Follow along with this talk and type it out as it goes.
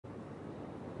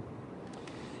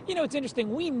You know, it's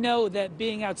interesting. We know that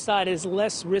being outside is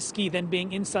less risky than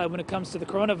being inside when it comes to the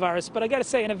coronavirus. But I got to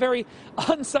say, in a very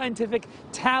unscientific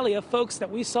tally of folks that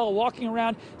we saw walking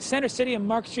around Center City and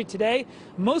Mark Street today,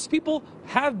 most people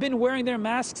have been wearing their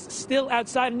masks still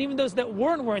outside. And even those that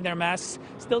weren't wearing their masks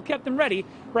still kept them ready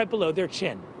right below their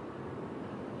chin.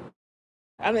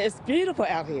 I mean, it's beautiful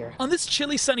out here. On this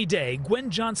chilly, sunny day, Gwen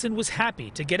Johnson was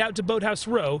happy to get out to Boathouse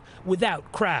Row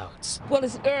without crowds. Well,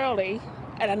 it's early,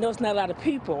 and I know it's not a lot of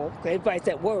people. Everybody's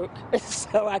at work,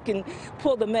 so I can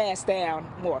pull the mask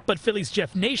down more. But Philly's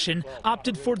Jeff Nation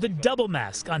opted for the double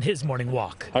mask on his morning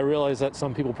walk. I realize that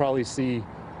some people probably see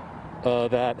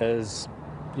that as,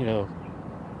 you know,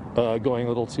 going a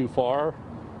little too far.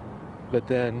 But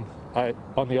then,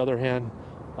 on the other hand,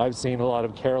 I've seen a lot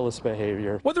of careless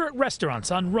behavior. Whether at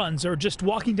restaurants, on runs, or just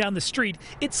walking down the street,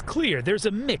 it's clear there's a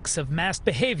mix of masked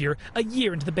behavior a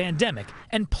year into the pandemic,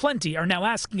 and plenty are now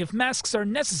asking if masks are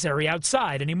necessary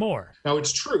outside anymore. Now,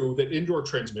 it's true that indoor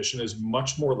transmission is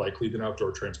much more likely than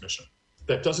outdoor transmission.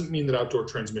 That doesn't mean that outdoor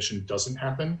transmission doesn't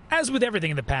happen. As with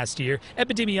everything in the past year,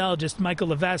 epidemiologist Michael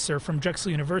Levasseur from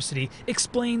Drexel University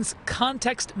explains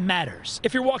context matters.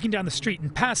 If you're walking down the street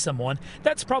and pass someone,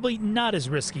 that's probably not as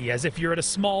risky as if you're at a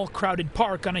small, crowded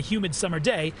park on a humid summer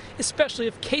day, especially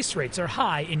if case rates are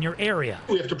high in your area.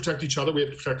 We have to protect each other. We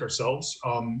have to protect ourselves.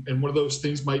 And one of those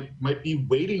things might be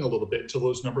waiting a little bit until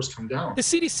those numbers come down. The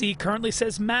CDC currently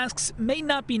says masks may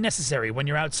not be necessary when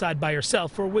you're outside by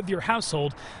yourself or with your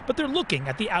household, but they're looking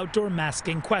at the outdoor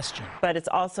masking question. But it's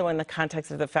also in the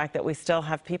context of the fact that we still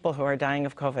have people who are dying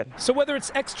of COVID. So whether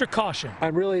it's extra caution,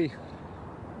 I'm really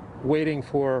waiting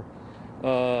for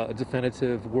a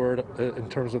definitive word in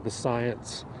terms of the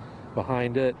science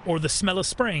behind it, or the smell of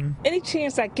spring, Any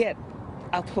chance I get,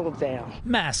 I'll pull it down.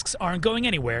 masks aren't going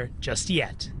anywhere just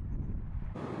yet.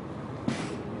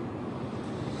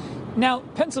 Now,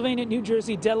 Pennsylvania, New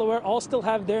Jersey, Delaware all still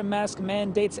have their mask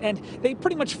mandates, and they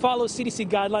pretty much follow CDC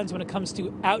guidelines when it comes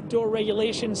to outdoor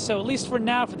regulations. So at least for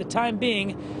now, for the time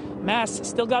being, masks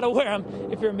still got to wear them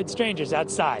if you're amid strangers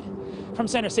outside. From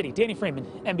Center City, Danny Freeman,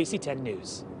 NBC 10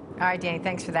 News. All right, Danny,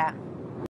 thanks for that.